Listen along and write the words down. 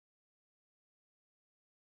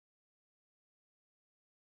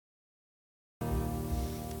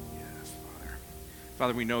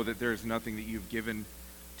Father, we know that there is nothing that you've given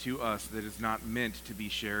to us that is not meant to be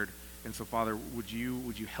shared. And so, Father, would you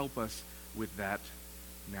help us with that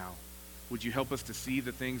now? Would you help us to see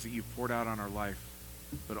the things that you've poured out on our life,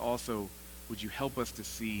 but also would you help us to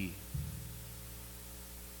see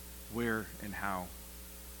where and how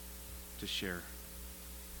to share?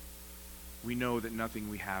 We know that nothing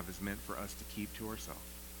we have is meant for us to keep to ourselves.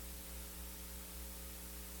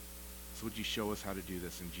 So would you show us how to do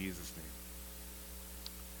this in Jesus' name?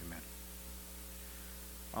 Amen.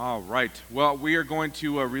 All right. Well, we are going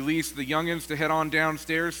to release the youngins to head on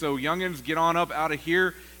downstairs. So youngins, get on up out of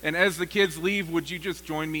here. And as the kids leave, would you just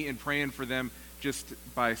join me in praying for them just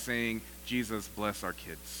by saying, Jesus, bless our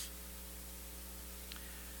kids.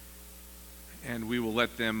 And we will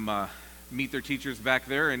let them meet their teachers back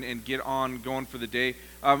there and get on going for the day.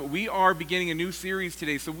 We are beginning a new series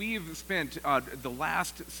today. So we've spent the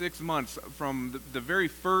last 6 months from the very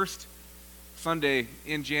first Sunday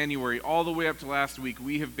in January all the way up to last week.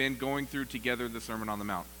 We have been going through together the Sermon on the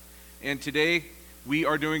Mount. And today we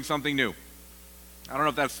are doing something new. I don't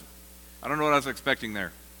know what I was expecting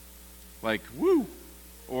there. Like, woo,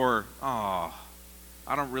 or, I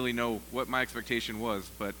don't really know what my expectation was,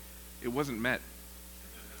 but it wasn't met.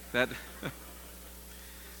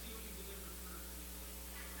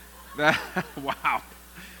 Wow.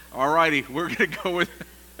 All righty, we're going to go with,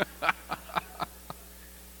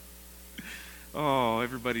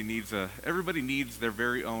 everybody needs their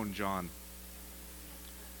very own John.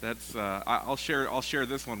 That's, I'll share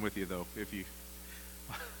this one with you, though, if you,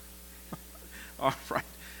 all right.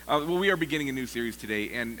 Well, we are beginning a new series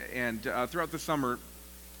today, and throughout the summer,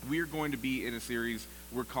 we are going to be in a series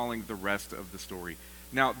we're calling The Rest of the Story.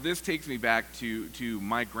 Now, this takes me back to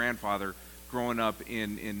my grandfather growing up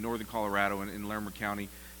in northern Colorado in Larimer County.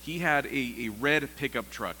 He had a red pickup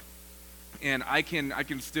truck, and I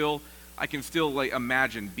can still like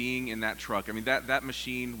imagine being in that truck. I mean, that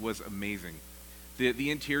machine was amazing.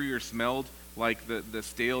 The interior smelled like the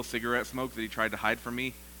stale cigarette smoke that he tried to hide from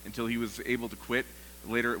me until he was able to quit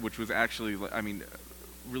later, which was actually,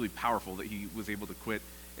 really powerful that he was able to quit.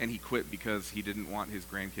 And he quit because he didn't want his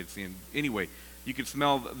grandkids seeing. Anyway, you could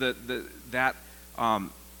smell that.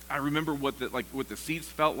 I remember what the seats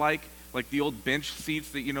felt like the old bench seats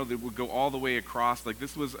that that would go all the way across. Like,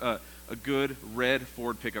 this was a good red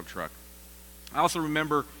Ford pickup truck. I also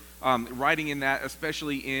remember riding in that,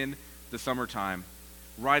 especially in the summertime,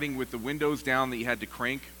 riding with the windows down that you had to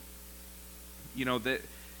crank. That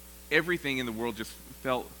everything in the world just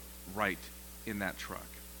felt right in that truck.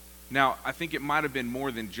 Now, I think it might have been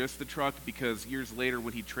more than just the truck, because years later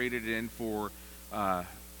when he traded it in for a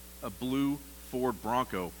blue Ford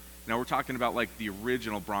Bronco, now we're talking about like the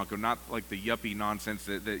original Bronco, not like the yuppie nonsense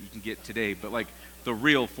that you can get today, but like the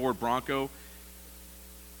real Ford Bronco.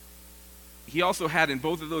 He also had in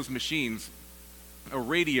both of those machines a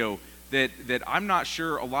radio that I'm not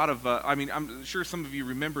sure a lot of, I'm sure some of you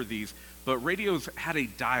remember these, but radios had a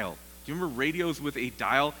dial. Do you remember radios with a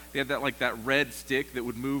dial? They had that red stick that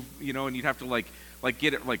would move, and you'd have to like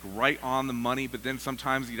get it right on the money, but then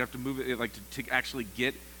sometimes you'd have to move it to actually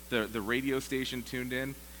get the radio station tuned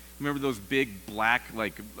in. Remember those big black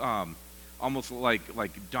almost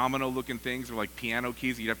like domino looking things, or like piano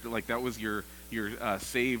keys? You'd have to that was your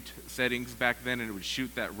saved settings back then, and it would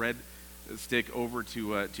shoot that red stick over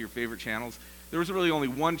to your favorite channels. There was really only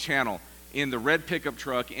one channel in the red pickup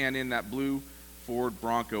truck and in that blue Ford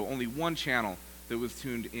Bronco, only one channel that was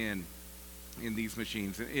tuned in these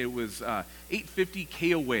machines. It was 850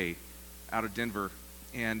 KOA out of Denver,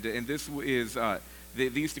 and this is they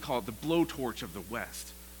used to call it the blowtorch of the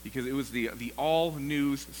West, because it was the all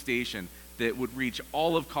news station that would reach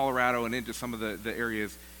all of Colorado and into some of the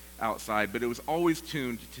areas outside, but it was always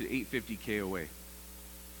tuned to 850 KOA.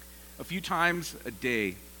 A few times a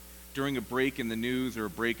day during a break in the news or a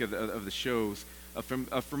break of the shows,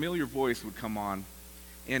 a familiar voice would come on,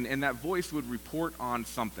 and that voice would report on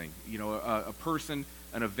something, a person,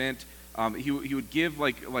 an event. He would give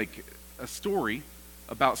like a story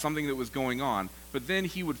about something that was going on, but then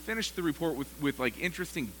he would finish the report with like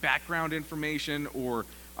interesting background information or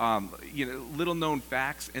little known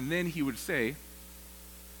facts, and then he would say,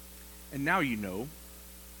 and now you know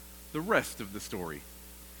the rest of the story.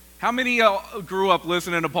 How many grew up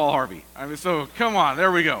listening to Paul Harvey? So come on,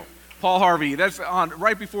 there we go. Paul Harvey, that's on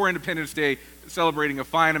right before Independence Day, celebrating a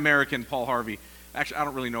fine American, Paul Harvey. Actually, I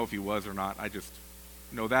don't really know if he was or not. I just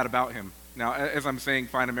know that about him. Now, as I'm saying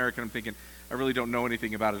fine American, I'm thinking I really don't know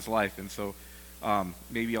anything about his life, and so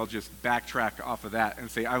maybe I'll just backtrack off of that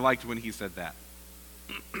and say I liked when he said that.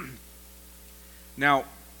 Now,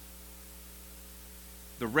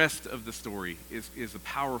 the rest of the story is a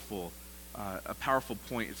powerful a powerful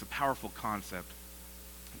point. It's a powerful concept.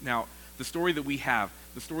 Now, the story that we have,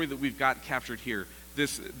 the story that we've got captured here,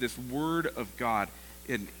 this word of God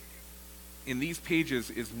in these pages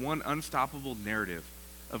is one unstoppable narrative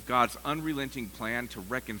of God's unrelenting plan to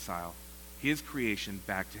reconcile his creation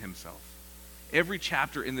back to himself. Every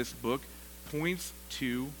chapter in this book points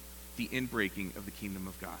to the inbreaking of the kingdom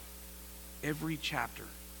of God. Every chapter.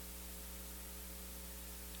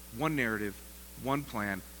 One narrative, one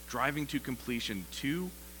plan, driving to completion to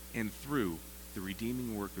and through the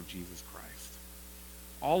redeeming work of Jesus Christ.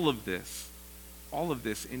 All of this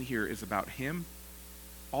in here is about him.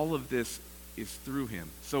 All of this is through him.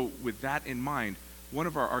 So with that in mind, one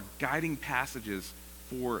of our guiding passages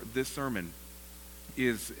for this sermon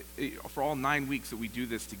is, for all 9 weeks that we do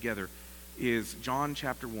this together, is John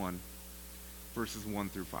chapter 1, verses 1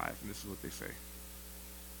 through 5. And this is what they say.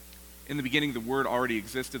 In the beginning, the Word already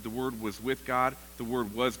existed. The Word was with God. The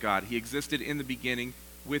Word was God. He existed in the beginning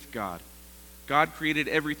with God. God created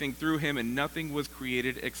everything through him, and nothing was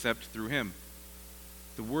created except through him.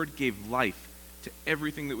 The Word gave life to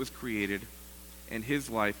everything that was created, and his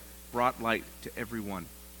life brought light to everyone.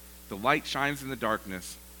 The light shines in the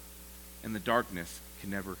darkness, and the darkness can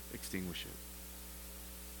never extinguish it.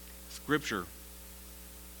 Scripture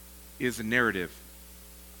is a narrative,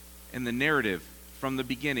 and the narrative from the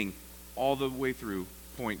beginning all the way through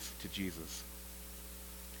points to Jesus.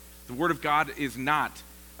 The Word of God is not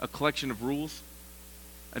a collection of rules,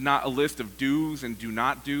 and not a list of do's and do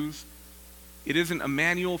not do's. It isn't a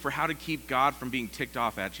manual for how to keep God from being ticked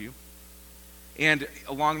off at you. And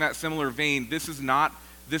along that similar vein,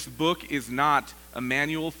 this book is not a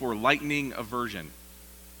manual for lightening aversion.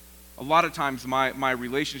 A lot of times my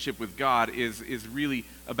relationship with God is really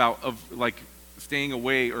about staying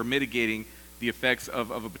away or mitigating the effects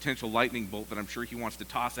of a potential lightning bolt that I'm sure he wants to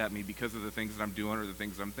toss at me because of the things that I'm doing or the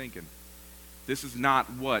things I'm thinking. This is not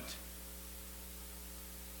what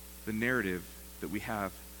the narrative that we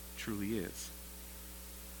have truly is.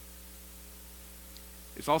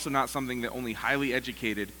 It's also not something that only highly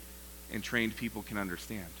educated and trained people can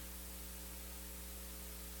understand.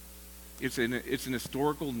 It's an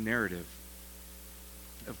historical narrative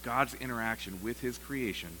of God's interaction with his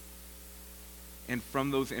creation. And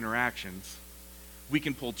from those interactions, we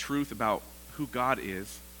can pull truth about who God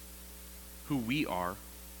is, who we are,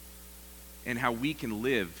 and how we can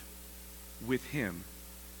live with him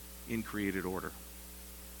in created order.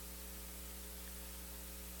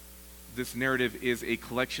 This narrative is a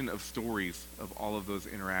collection of stories of all of those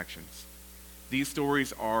interactions. These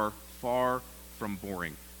stories are far from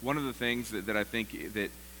boring. One of the things that I think that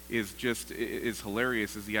is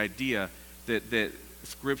hilarious is the idea that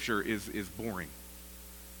Scripture is boring.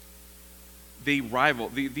 They rival,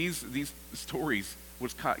 these stories,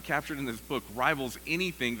 what's captured in this book, rivals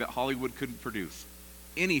anything that Hollywood couldn't produce.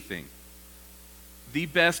 Anything. The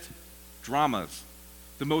best dramas,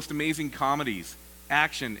 the most amazing comedies,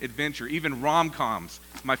 action, adventure, even rom-coms.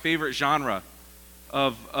 My favorite genre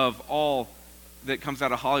of all that comes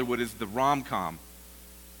out of Hollywood is the rom-com.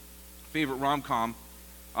 Favorite rom-com,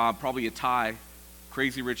 probably a tie,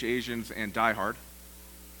 Crazy Rich Asians and Die Hard.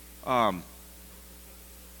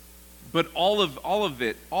 But all of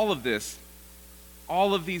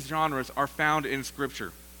these genres are found in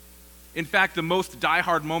Scripture. In fact, the most Die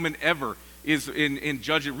Hard moment ever is in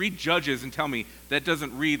Judges. Read Judges and tell me that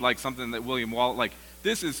doesn't read like something that William Wallace,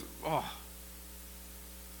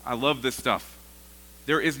 I love this stuff.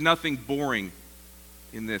 There is nothing boring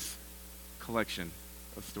in this collection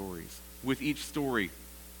of stories. With each story,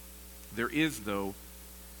 there's a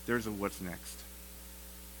what's next.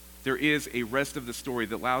 There is a rest of the story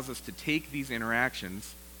that allows us to take these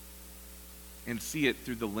interactions and see it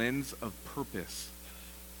through the lens of purpose.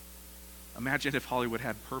 Imagine if Hollywood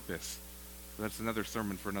had purpose. That's another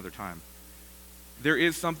sermon for another time. There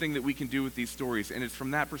is something that we can do with these stories, and it's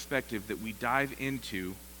from that perspective that we dive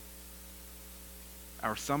into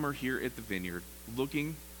our summer here at the Vineyard,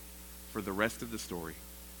 looking for the rest of the story.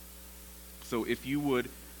 So if you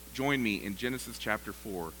would join me in Genesis chapter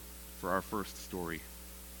 4 for our first story.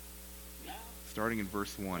 Starting in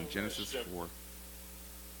verse 1, Genesis 4.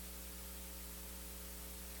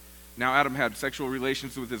 Now Adam had sexual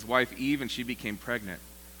relations with his wife Eve, and she became pregnant.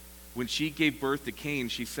 When she gave birth to Cain,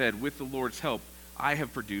 she said, "With the Lord's help, I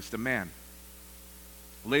have produced a man."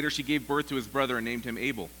 Later she gave birth to his brother and named him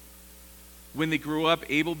Abel. When they grew up,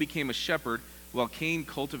 Abel became a shepherd, while Cain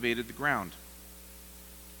cultivated the ground.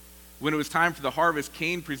 When it was time for the harvest,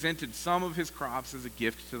 Cain presented some of his crops as a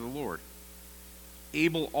gift to the Lord.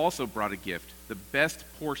 Abel also brought a gift, the best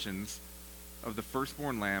portions of the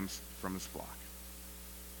firstborn lambs from his flock.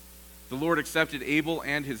 The Lord accepted Abel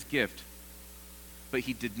and his gift, but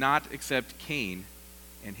he did not accept Cain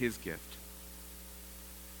and his gift.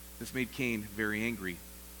 This made Cain very angry,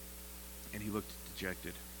 and he looked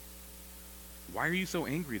dejected. "Why are you so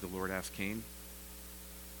angry?" the Lord asked Cain.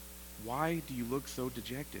 "Why do you look so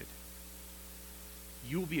dejected?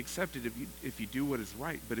 You will be accepted if you do what is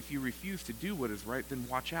right, but if you refuse to do what is right, then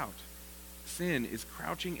watch out. Sin is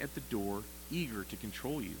crouching at the door, eager to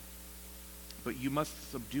control you, but you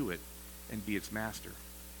must subdue it and be its master."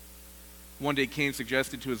 One day Cain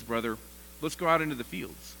suggested to his brother, "Let's go out into the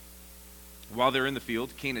fields." While they're in the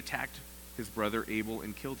field, Cain attacked his brother Abel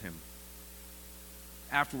and killed him.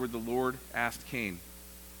 Afterward, the Lord asked Cain,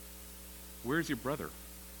 "Where is your brother?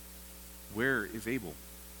 Where is Abel?"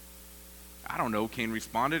 "I don't know," Cain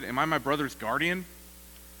responded. "Am I my brother's guardian?"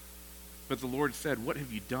 But the Lord said, "What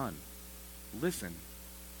have you done? Listen,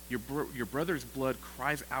 your brother's blood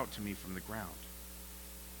cries out to me from the ground.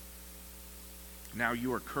 Now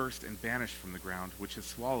you are cursed and banished from the ground, which has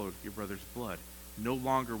swallowed your brother's blood. No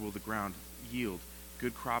longer will the ground yield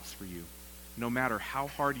good crops for you, no matter how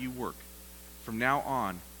hard you work. From now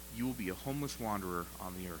on, you will be a homeless wanderer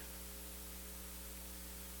on the earth."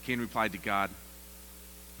 Cain replied to God,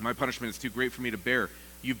 "My punishment is too great for me to bear.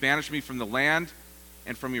 You've banished me from the land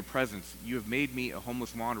and from your presence. You have made me a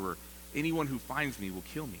homeless wanderer. Anyone who finds me will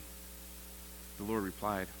kill me." The Lord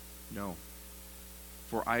replied, "No,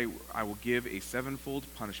 for I will give a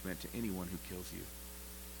sevenfold punishment to anyone who kills you."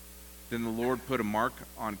 Then the Lord put a mark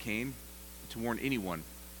on Cain to warn anyone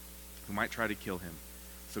who might try to kill him.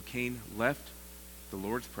 So Cain left the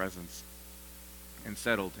Lord's presence and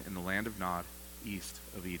settled in the land of Nod, east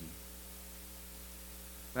of Eden.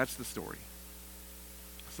 That's the story.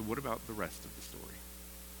 So what about the rest of the story?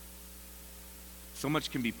 So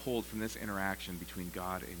much can be pulled from this interaction between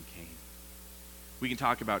God and Cain. We can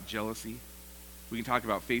talk about jealousy. We can talk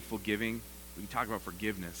about faithful giving. We can talk about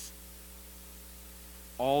forgiveness.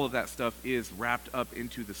 All of that stuff is wrapped up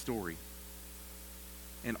into the story.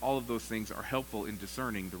 And all of those things are helpful in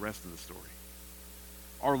discerning the rest of the story.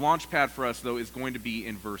 Our launch pad for us, though, is going to be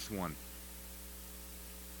in verse 1.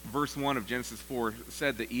 Verse 1 of Genesis 4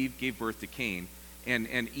 said that Eve gave birth to Cain. And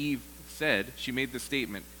Eve said, she made the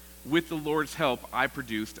statement, "With the Lord's help, I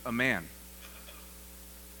produced a man."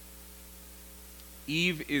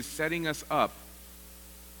 Eve is setting us up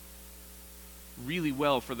really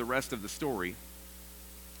well for the rest of the story,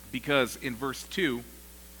 because in verse 2,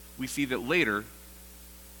 we see that later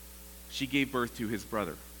she gave birth to his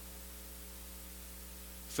brother.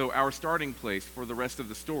 So our starting place for the rest of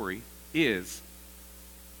the story is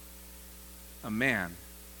a man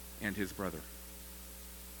and his brother.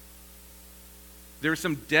 There's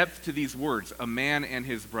some depth to these words, a man and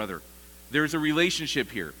his brother. There's a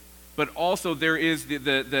relationship here, but also there is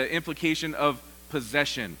the implication of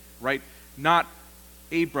possession, right? Not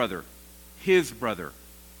a brother, his brother.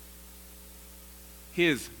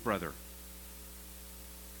 His brother.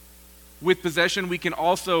 With possession, we can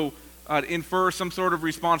also infer some sort of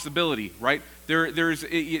responsibility, right?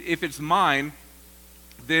 If it's mine,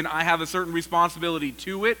 then I have a certain responsibility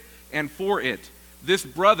to it and for it. This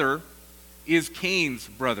brother is Cain's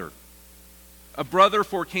brother. A brother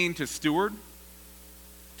for Cain to steward,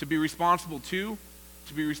 to be responsible to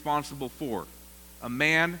be responsible for. A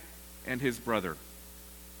man and his brother.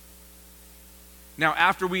 Now,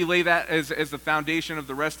 after we lay that as the foundation of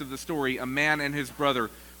the rest of the story, a man and his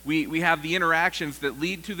brother, we have the interactions that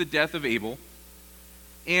lead to the death of Abel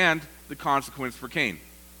and the consequence for Cain.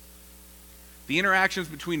 The interactions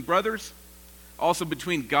between brothers, also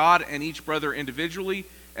between God and each brother individually,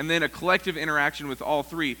 and then a collective interaction with all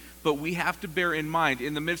three. But we have to bear in mind,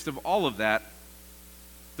 in the midst of all of that,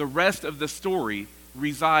 the rest of the story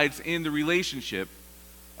resides in the relationship,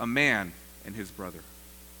 a man and his brother.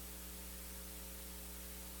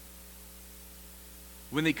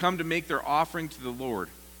 When they come to make their offering to the Lord,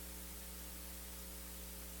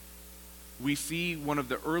 we see one of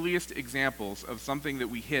the earliest examples of something that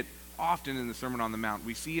we hit often in the Sermon on the Mount.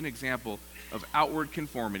 We see an example of outward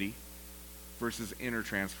conformity versus inner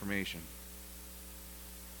transformation.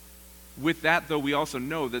 With that, though, we also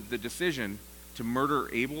know that the decision to murder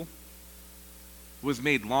Abel was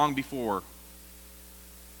made long before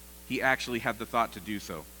he actually had the thought to do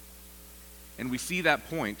so. And we see that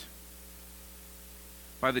point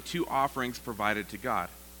by the two offerings provided to God.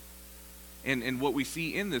 And what we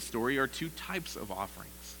see in this story are two types of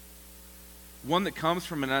offerings. One that comes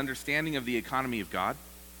from an understanding of the economy of God.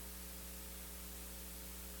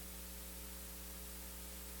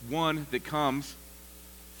 One that comes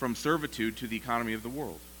from servitude to the economy of the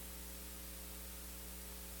world.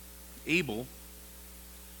 Abel,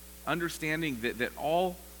 understanding that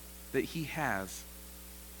all that he has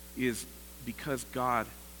is because God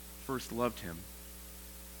first loved him.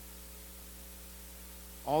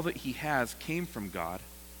 All that he has came from God.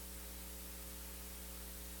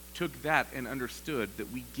 Took that and understood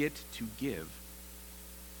that we get to give.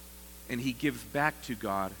 And he gives back to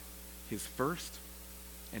God his first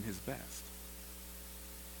and his best.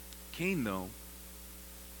 Cain, though,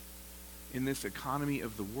 in this economy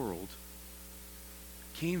of the world,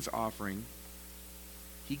 Cain's offering,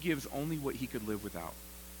 he gives only what he could live without.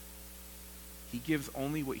 He gives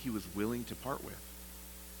only what he was willing to part with.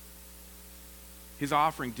 His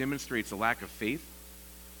offering demonstrates a lack of faith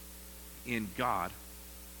in God,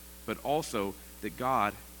 but also that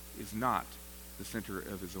God is not the center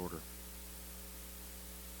of his order.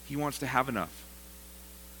 He wants to have enough.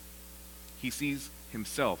 He sees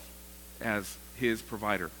himself as his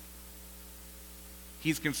provider.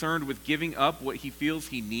 He's concerned with giving up what he feels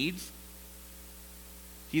he needs.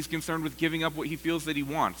 He's concerned with giving up what he feels that he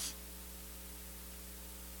wants.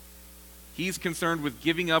 He's concerned with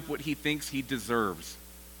giving up what he thinks he deserves.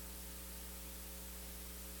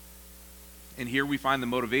 And here we find the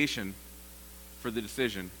motivation for the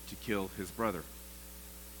decision to kill his brother.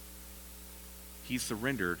 He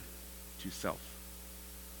surrendered to self.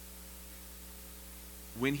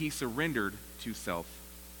 When he surrendered to self,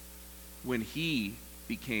 when he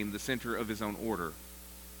became the center of his own order,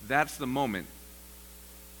 that's the moment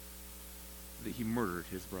that he murdered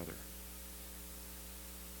his brother.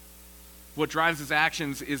 What drives his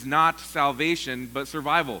actions is not salvation, but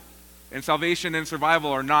survival. And salvation and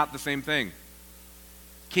survival are not the same thing.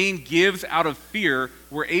 Cain gives out of fear,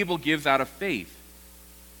 where Abel gives out of faith.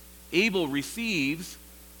 Abel receives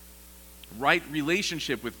right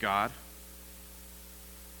relationship with God,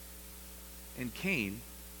 and Cain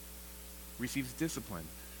receives discipline.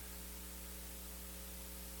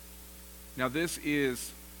 Now I'm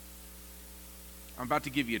about to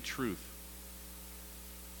give you a truth.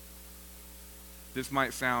 This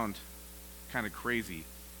might sound kind of crazy,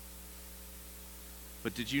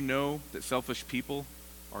 but did you know that selfish people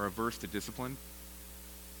are averse to discipline?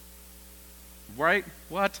 Right?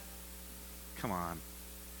 What? Come on.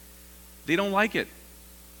 They don't like it.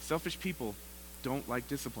 Selfish people don't like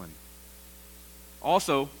discipline.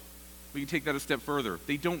 Also, we can take that a step further.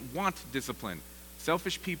 They don't want discipline.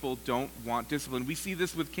 Selfish people don't want discipline. We see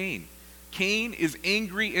this with Cain. Cain is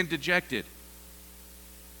angry and dejected.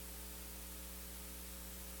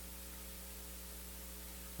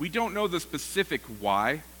 We don't know the specific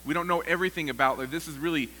why. We don't know everything about it. This is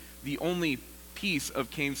really the only piece of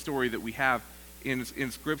Cain's story that we have in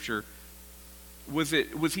Scripture. Was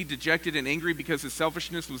he dejected and angry because his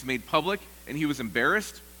selfishness was made public and he was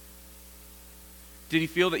embarrassed? Did he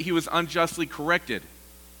feel that he was unjustly corrected?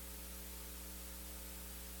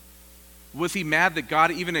 Was he mad that God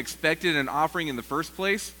even expected an offering in the first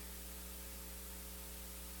place?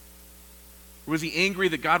 Or was he angry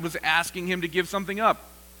that God was asking him to give something up?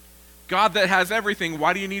 God that has everything,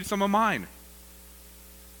 why do you need some of mine?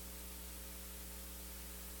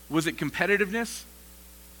 Was it competitiveness?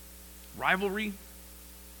 Rivalry?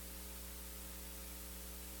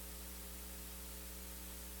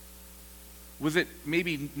 Was it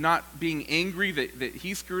maybe not being angry that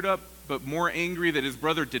he screwed up, but more angry that his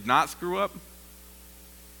brother did not screw up?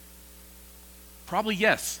 Probably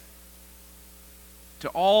yes. To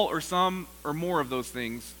all or some or more of those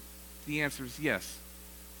things, the answer is yes.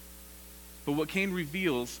 But what Cain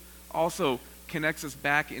reveals also connects us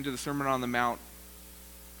back into the Sermon on the Mount.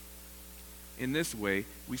 In this way,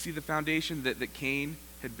 we see the foundation that Cain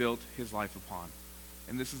had built his life upon.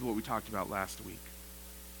 And this is what we talked about last week.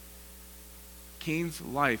 Cain's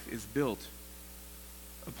life is built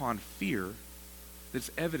upon fear that's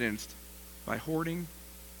evidenced by hoarding,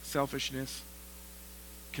 selfishness,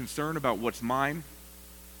 concern about what's mine,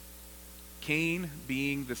 Cain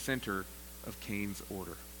being the center of Cain's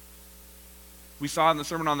order. We saw in the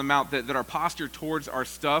Sermon on the Mount that our posture towards our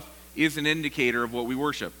stuff is an indicator of what we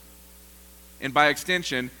worship. And by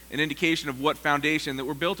extension, an indication of what foundation that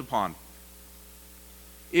we're built upon.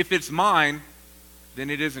 If it's mine, then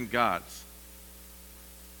it isn't God's.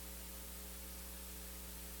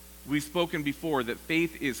 We've spoken before that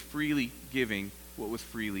faith is freely giving what was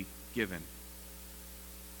freely given.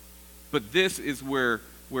 But this is where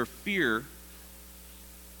fear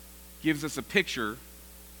gives us a picture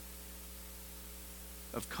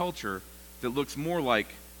of culture that looks more like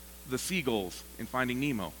the seagulls in Finding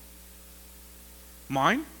Nemo.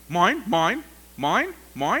 Mine, mine, mine, mine,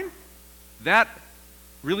 mine. That,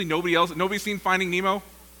 really nobody's seen Finding Nemo?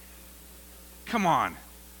 Come on.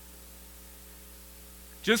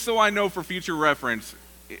 Just so I know for future reference,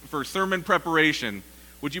 for sermon preparation,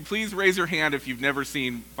 would you please raise your hand if you've never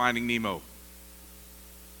seen Finding Nemo?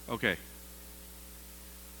 Okay.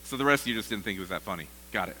 So the rest of you just didn't think it was that funny.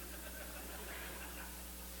 Got it.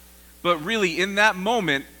 But really, in that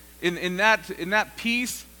moment, in that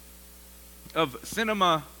piece of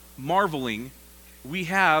cinema marveling, we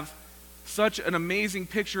have such an amazing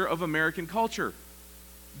picture of American culture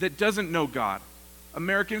that doesn't know God.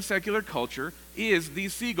 American secular culture is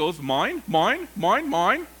these seagulls, mine, mine, mine,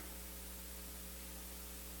 mine.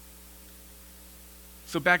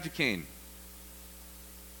 So back to Cain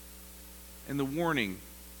and the warning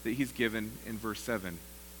that he's given in verse 7.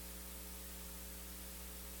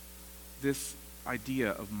 This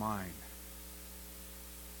idea of mine.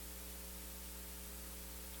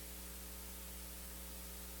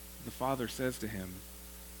 The Father says to him,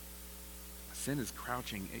 sin is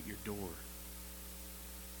crouching at your door.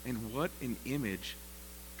 And what an image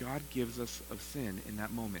God gives us of sin in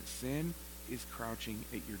that moment. Sin is crouching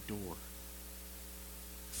at your door.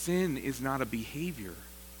 Sin is not a behavior,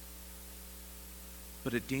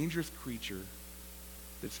 but a dangerous creature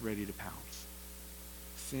that's ready to pounce.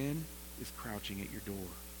 Sin is crouching at your door.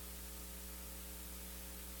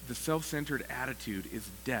 The self-centered attitude is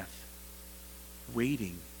death,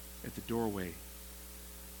 waiting at the doorway.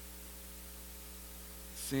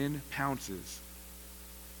 Sin pounces.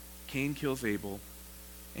 Cain kills Abel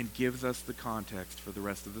and gives us the context for the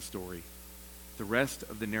rest of the story, the rest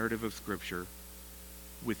of the narrative of Scripture,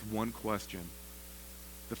 with one question.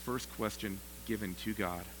 The first question given to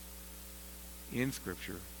God in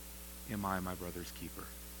Scripture, am I my brother's keeper?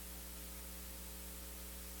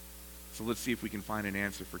 So let's see if we can find an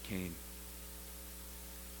answer for Cain.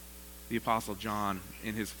 The Apostle John,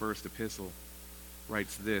 in his first epistle,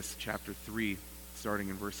 writes this, chapter 3, starting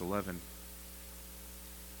in verse 11.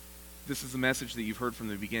 This is the message that you've heard from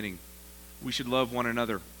the beginning. We should love one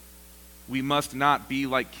another. We must not be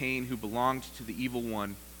like Cain, who belonged to the evil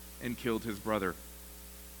one and killed his brother.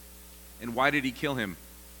 And why did he kill him?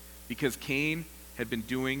 Because Cain had been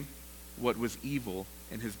doing what was evil,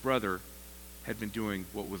 and his brother had been doing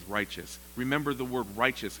what was righteous. Remember the word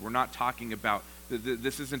righteous. We're not talking about,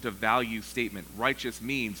 this isn't a value statement. Righteous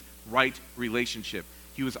means right relationship.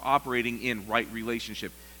 He was operating in right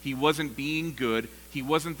relationship. He wasn't being good. He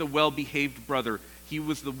wasn't the well-behaved brother. He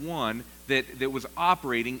was the one that was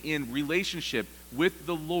operating in relationship with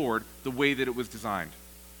the Lord the way that it was designed.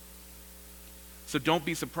 So don't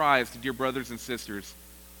be surprised, dear brothers and sisters,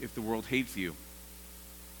 if the world hates you.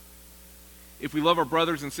 If we love our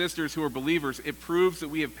brothers and sisters who are believers, it proves that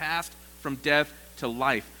we have passed from death to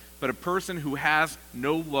life. But a person who has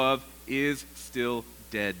no love is still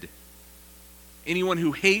dead. Anyone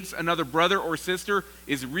who hates another brother or sister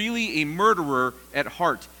is really a murderer at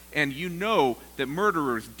heart. And you know that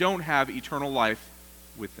murderers don't have eternal life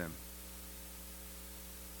with them.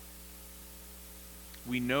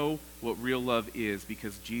 We know what real love is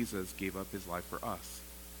because Jesus gave up his life for us.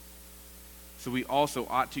 So we also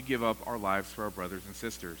ought to give up our lives for our brothers and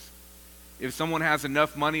sisters. If someone has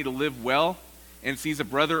enough money to live well and sees a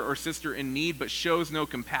brother or sister in need but shows no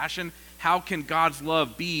compassion, how can God's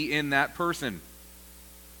love be in that person?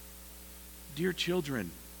 Dear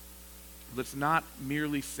children, let's not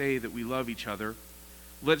merely say that we love each other.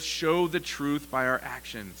 Let's show the truth by our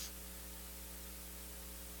actions.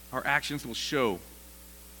 Our actions will show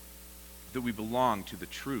that we belong to the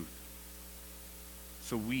truth.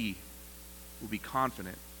 So we will be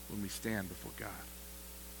confident when we stand before God.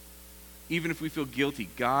 Even if we feel guilty,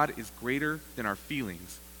 God is greater than our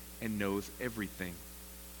feelings and knows everything.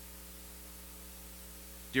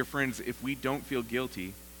 Dear friends, if we don't feel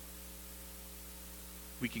guilty,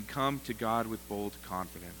 we can come to God with bold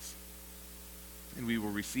confidence. And we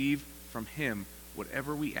will receive from him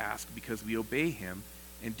whatever we ask because we obey him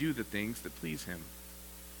and do the things that please him.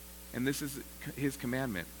 And this is his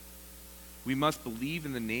commandment. We must believe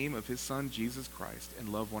in the name of his Son, Jesus Christ, and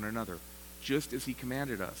love one another, just as he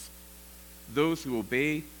commanded us. Those who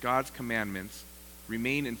obey God's commandments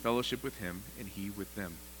remain in fellowship with him, and he with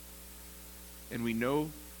them. And we know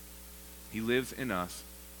he lives in us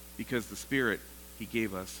because the Spirit he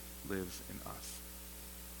gave us lives in us.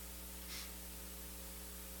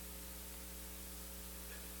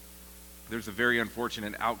 There's a very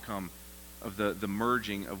unfortunate outcome of the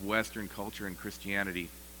merging of Western culture and Christianity.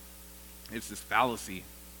 It's this fallacy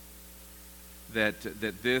that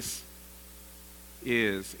this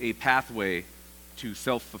is a pathway to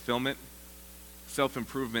self-fulfillment,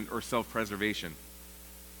 self-improvement, or self-preservation.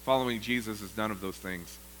 Following Jesus is none of those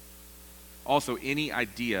things. Also, any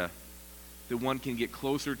idea that one can get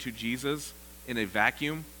closer to Jesus in a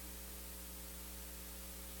vacuum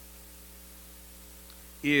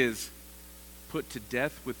is put to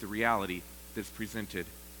death with the reality that's presented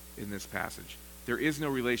in this passage. There is no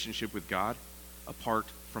relationship with God apart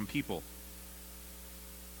from people.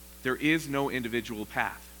 There is no individual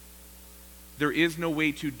path. There is no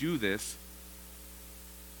way to do this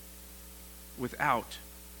without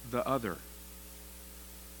the other.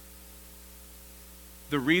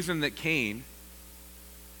 The reason that Cain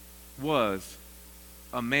was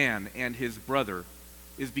a man and his brother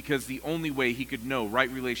is because the only way he could know right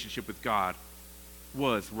relationship with God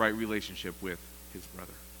was right relationship with his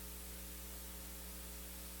brother.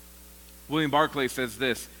 William Barclay says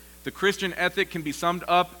this: the Christian ethic can be summed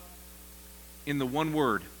up in the one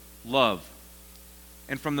word, love.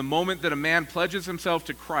 And from the moment that a man pledges himself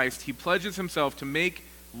to Christ, he pledges himself to make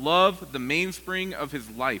love the mainspring of his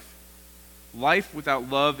life. Life without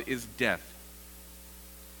love is death.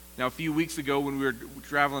 Now, a few weeks ago when we were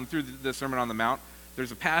traveling through the Sermon on the Mount,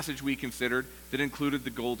 there's a passage we considered that included the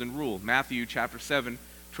golden rule. Matthew chapter 7,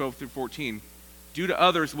 12 through 14. Do to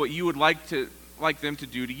others what you would like them to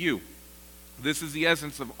do to you. This is the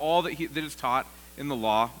essence of all that is taught in the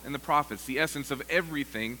law and the prophets, the essence of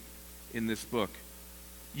everything in this book.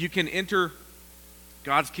 You can enter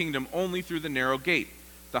God's kingdom only through the narrow gate.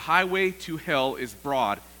 The highway to hell is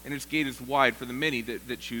broad, and its gate is wide for the many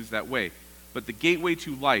that choose that way. But the gateway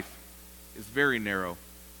to life is very narrow,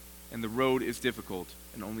 and the road is difficult,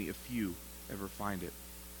 and only a few ever find it.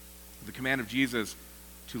 The command of Jesus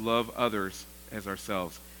to love others as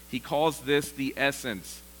ourselves. He calls this the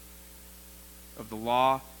essence of the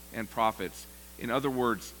law and prophets. In other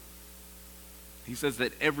words, he says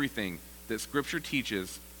that everything that Scripture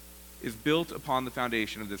teaches is built upon the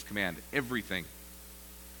foundation of this command. Everything.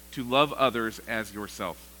 To love others as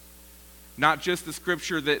yourself. Not just the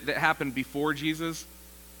Scripture that happened before Jesus.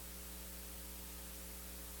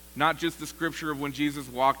 Not just the Scripture of when Jesus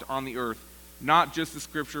walked on the earth. Not just the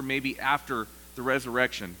Scripture maybe after the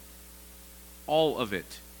resurrection. All of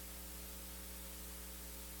it.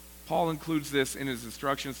 Paul includes this in his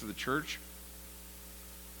instructions to the church,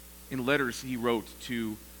 in letters he wrote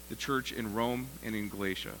to the church in Rome and in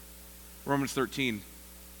Galatia. Romans 13,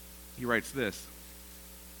 he writes this: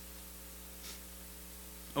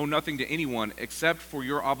 owe nothing to anyone except for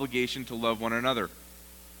your obligation to love one another.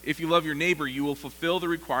 If you love your neighbor, you will fulfill the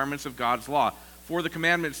requirements of God's law. For the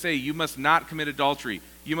commandments say, you must not commit adultery,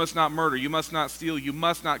 you must not murder, you must not steal, you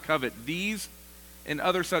must not covet. These and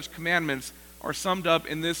other such commandments are summed up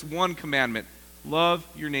in this one commandment: love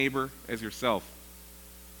your neighbor as yourself.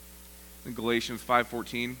 In Galatians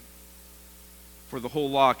 5:14, for the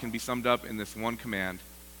whole law can be summed up in this one command: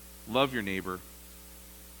 love your neighbor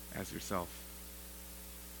as yourself.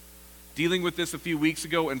 Dealing with this a few weeks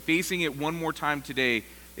ago and facing it one more time today,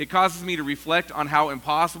 it causes me to reflect on how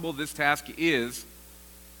impossible this task is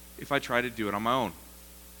if I try to do it on my own.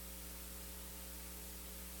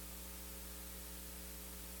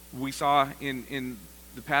 We saw in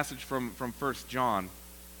the passage from 1 John,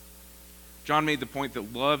 John made the point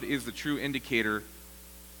that love is the true indicator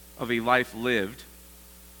of a life lived,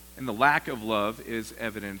 and the lack of love is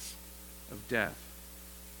evidence of death.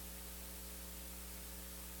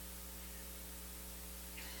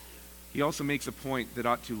 He also makes a point that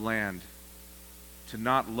ought to land. To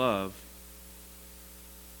not love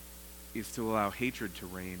is to allow hatred to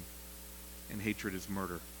reign, and hatred is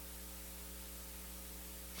murder.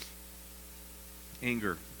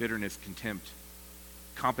 Anger, bitterness, contempt,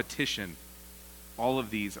 competition, all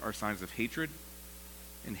of these are signs of hatred,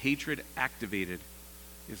 and hatred activated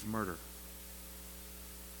is murder.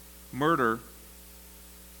 Murder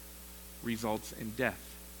results in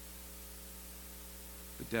death.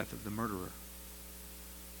 The death of the murderer.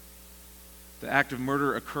 The act of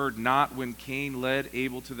murder occurred not when Cain led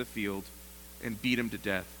Abel to the field and beat him to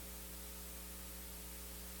death,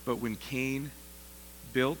 but when Cain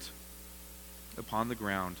built upon the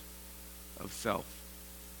ground of self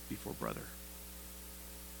before brother.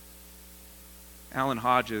 Alan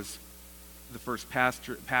Hodges, the first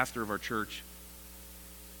pastor of our church,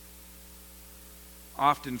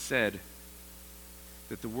 often said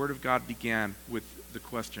that the Word of God began with the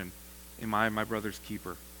question, am I my brother's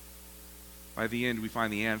keeper? By the end, we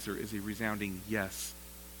find the answer is a resounding yes.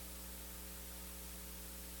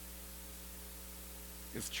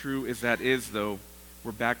 As true as that is, though,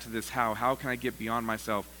 we're back to this how. How can I get beyond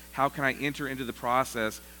myself? How can I enter into the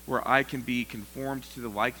process where I can be conformed to the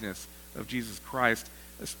likeness of Jesus Christ,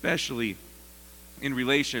 especially in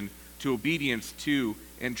relation to obedience to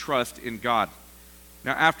and trust in God?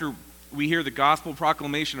 Now, after we hear the gospel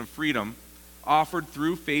proclamation of freedom offered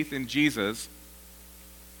through faith in Jesus,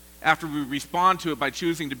 after we respond to it by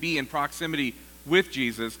choosing to be in proximity with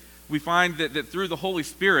Jesus, we find that through the Holy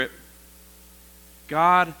Spirit,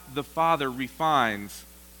 God the Father refines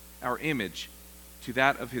our image to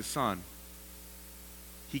that of his Son,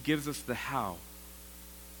 he gives us the how,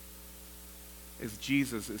 as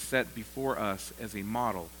Jesus is set before us as a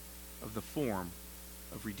model of the form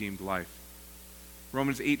of redeemed life.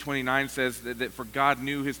 Romans 8:29 says that for God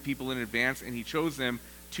knew his people in advance, and he chose them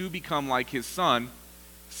to become like his Son,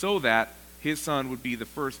 so that his Son would be the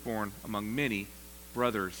firstborn among many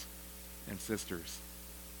brothers and sisters.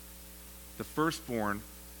 The firstborn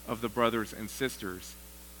of the brothers and sisters.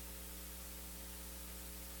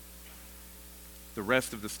 The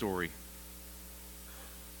rest of the story.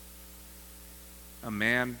 A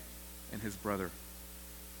man and his brother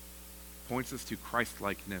points us to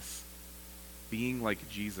Christ-likeness, being like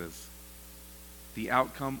Jesus, the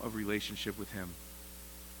outcome of relationship with him.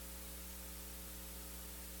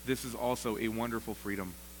 This is also a wonderful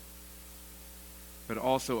freedom, but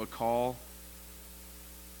also a call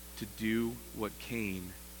to do what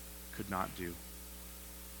Cain could not do.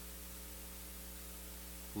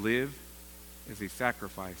 Live as a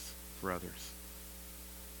sacrifice for others.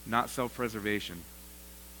 Not self-preservation,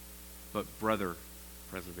 but brother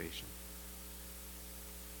preservation.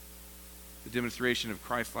 The demonstration of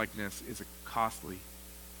Christ-likeness is a costly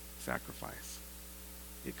sacrifice.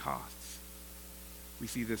 It costs. We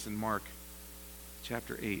see this in Mark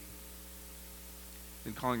chapter 8.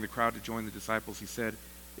 Then calling the crowd to join the disciples, he said,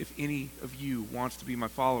 "If any of you wants to be my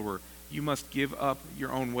follower, you must give up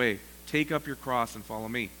your own way. Take up your cross and follow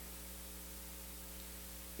me.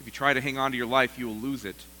 If you try to hang on to your life, you will lose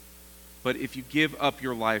it. But if you give up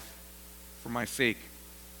your life for my sake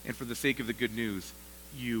and for the sake of the good news,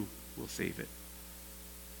 you will save it."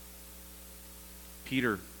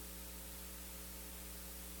 Peter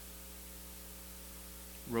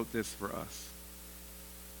wrote this for us.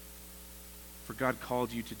 "For God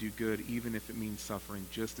called you to do good, even if it means suffering,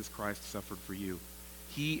 just as Christ suffered for you.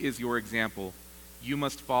 He is your example. You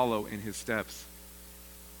must follow in his steps.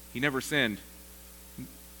 He never sinned,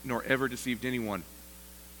 nor ever deceived anyone.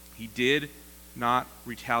 He did not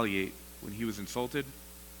retaliate when he was insulted,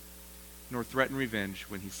 nor threaten revenge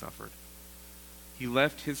when he suffered. He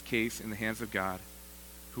left his case in the hands of God,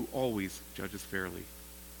 who always judges fairly."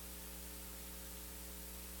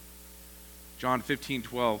 John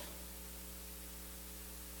 15:12.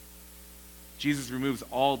 Jesus removes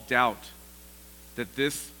all doubt that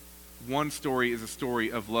this one story is a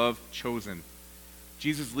story of love chosen.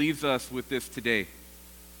 Jesus leaves us with this today.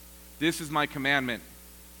 "This is my commandment.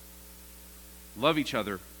 Love each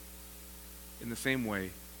other in the same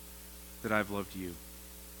way that I've loved you."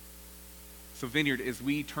 So Vineyard, as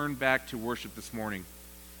we turn back to worship this morning,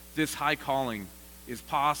 this high calling is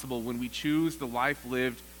possible when we choose the life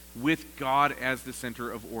lived with God as the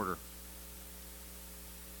center of order.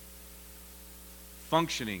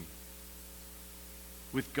 Functioning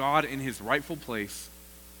with God in his rightful place,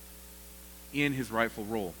 in his rightful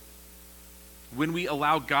role. When we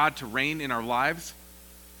allow God to reign in our lives,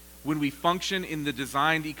 when we function in the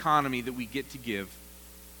designed economy that we get to give,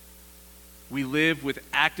 we live with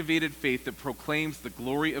activated faith that proclaims the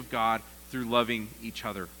glory of God through loving each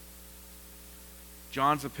other.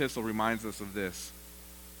 John's epistle reminds us of this.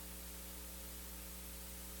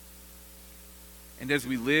 "And as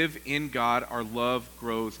we live in God, our love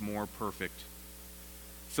grows more perfect.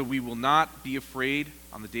 So we will not be afraid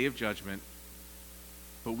on the day of judgment,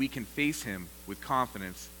 but we can face him with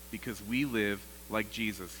confidence because we live like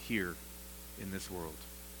Jesus here in this world."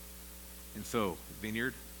 And so,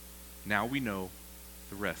 Vineyard, now we know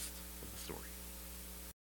the rest